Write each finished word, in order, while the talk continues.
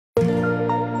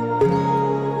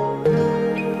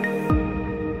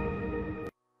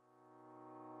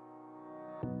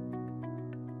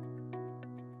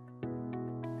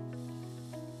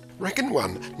Reckon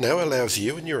 1 now allows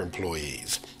you and your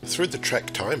employees, through the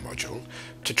Track Time module,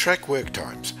 to track work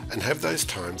times and have those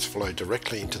times flow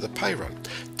directly into the pay run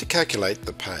to calculate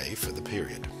the pay for the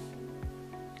period.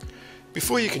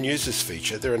 Before you can use this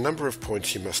feature, there are a number of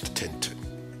points you must attend to.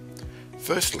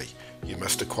 Firstly, you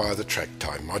must acquire the Track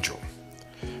Time module.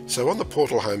 So on the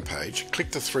portal homepage,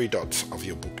 click the 3 dots of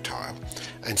your book tile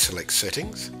and select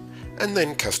Settings, and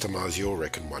then customize your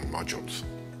Reckon 1 modules.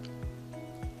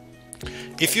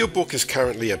 If your book is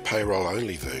currently a payroll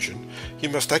only version, you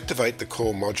must activate the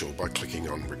core module by clicking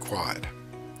on Required.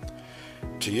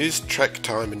 To use Track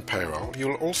Time in Payroll, you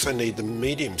will also need the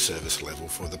medium service level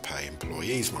for the Pay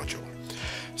Employees module.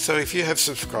 So if you have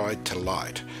subscribed to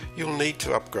Lite, you'll need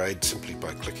to upgrade simply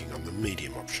by clicking on the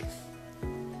medium option.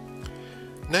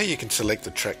 Now you can select the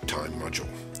Track Time module.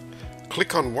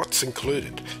 Click on What's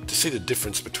Included to see the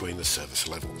difference between the service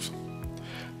levels.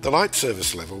 The Lite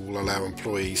service level will allow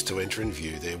employees to enter and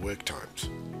view their work times.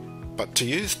 But to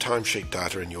use timesheet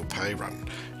data in your pay run,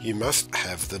 you must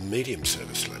have the medium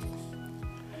service level.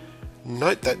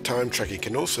 Note that time tracking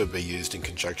can also be used in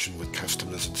conjunction with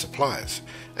customers and suppliers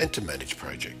and to manage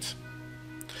projects.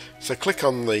 So click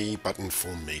on the button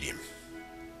for medium.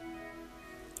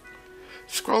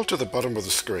 Scroll to the bottom of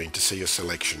the screen to see your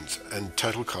selections and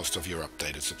total cost of your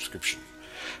updated subscription,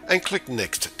 and click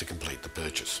Next to complete the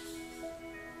purchase.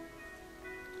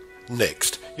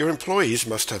 Next, your employees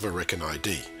must have a Reckon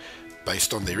ID,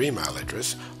 based on their email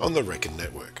address on the Reckon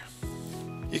network.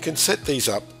 You can set these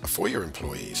up for your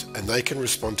employees and they can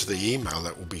respond to the email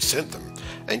that will be sent them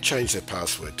and change their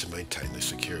password to maintain their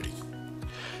security.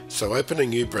 So open a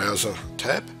new browser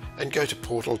tab and go to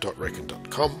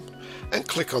portal.reckon.com and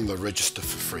click on the Register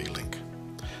for Free link.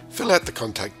 Fill out the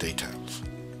contact details.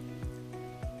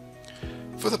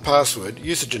 For the password,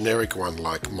 use a generic one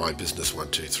like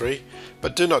mybusiness123,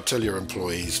 but do not tell your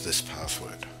employees this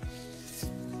password.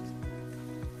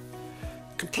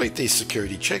 Complete these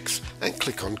security checks and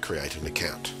click on Create an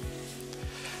Account.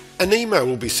 An email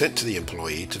will be sent to the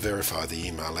employee to verify the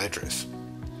email address.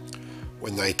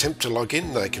 When they attempt to log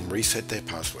in, they can reset their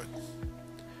password.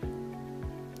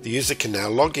 The user can now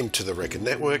log into the Reckon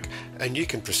network and you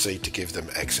can proceed to give them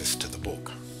access to the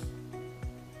book.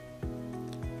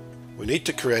 We need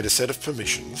to create a set of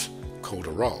permissions, called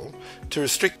a role, to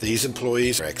restrict these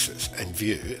employees' access and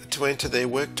view to enter their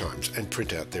work times and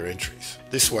print out their entries.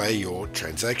 This way your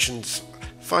transactions,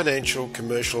 financial,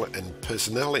 commercial and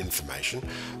personnel information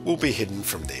will be hidden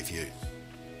from their view.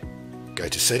 Go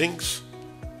to Settings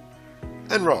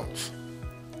and Roles.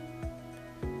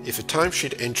 If a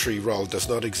timesheet entry role does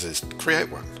not exist, create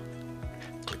one.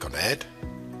 Click on Add.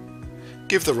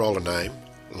 Give the role a name,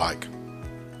 like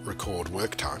Record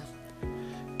Work Time.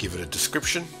 Give it a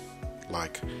description,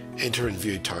 like Enter and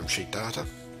View Timesheet Data.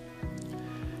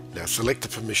 Now select the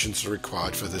permissions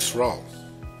required for this role.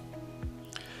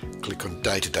 Click on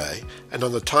Day to Day and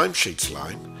on the Timesheets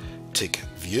line, tick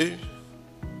View,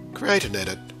 Create and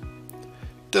Edit,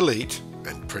 Delete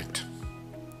and Print.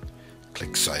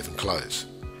 Click Save and Close.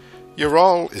 Your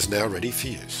role is now ready for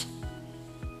use.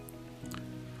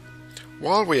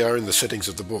 While we are in the settings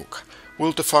of the book,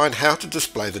 we'll define how to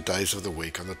display the days of the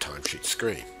week on the timesheet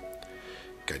screen.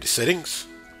 Go to Settings,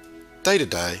 Day to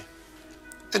Day,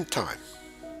 and Time.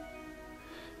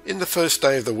 In the first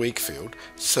day of the week field,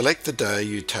 select the day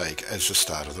you take as the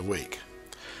start of the week.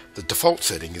 The default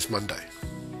setting is Monday.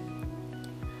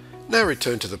 Now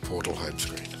return to the portal home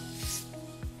screen.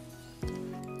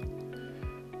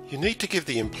 You need to give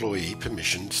the employee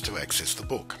permissions to access the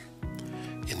book.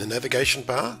 In the navigation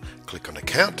bar, click on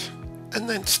Account and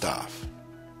then Staff.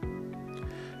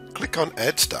 Click on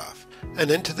Add Staff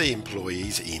and enter the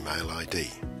employee's email ID.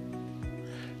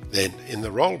 Then in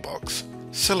the role box,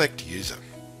 select User.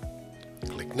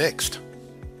 Click Next.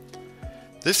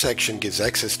 This action gives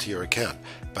access to your account,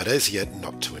 but as yet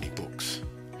not to any books.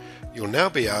 You'll now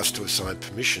be asked to assign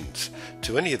permissions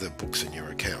to any of the books in your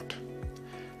account.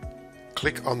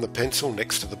 Click on the pencil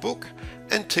next to the book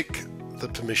and tick the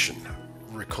permission,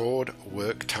 Record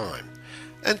Work Time,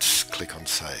 and click on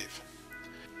Save.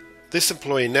 This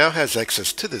employee now has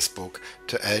access to this book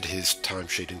to add his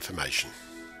timesheet information.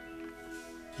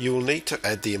 You will need to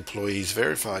add the employee's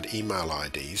verified email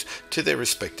IDs to their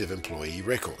respective employee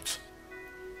records.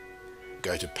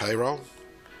 Go to Payroll,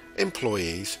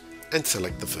 Employees, and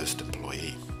select the first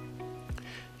employee.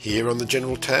 Here on the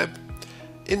General tab,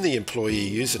 in the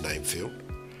Employee Username field,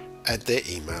 add their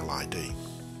email ID.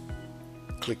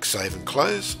 Click Save and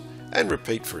Close and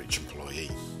repeat for each employee.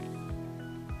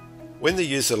 When the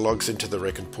user logs into the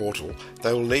Reckon portal,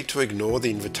 they will need to ignore the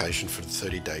invitation for the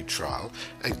 30-day trial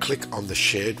and click on the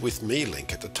Shared with Me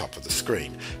link at the top of the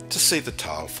screen to see the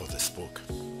tile for this book.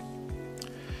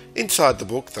 Inside the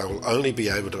book, they will only be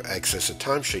able to access a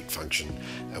timesheet function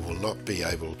and will not be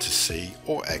able to see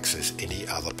or access any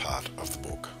other part of the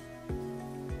book.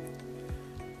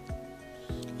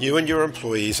 You and your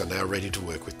employees are now ready to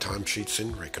work with timesheets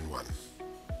in Reckon One.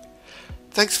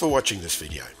 Thanks for watching this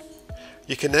video.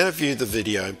 You can now view the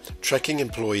video Tracking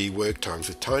Employee Work Times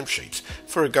with Timesheets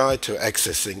for a guide to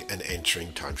accessing and entering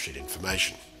timesheet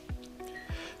information.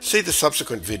 See the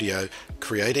subsequent video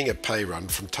Creating a Pay Run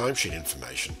from Timesheet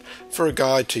Information for a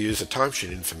guide to use the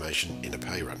timesheet information in a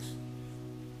pay run.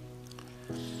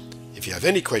 If you have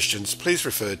any questions, please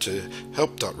refer to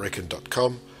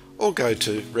help.reckon.com or go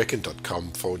to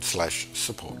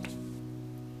reckon.com/support.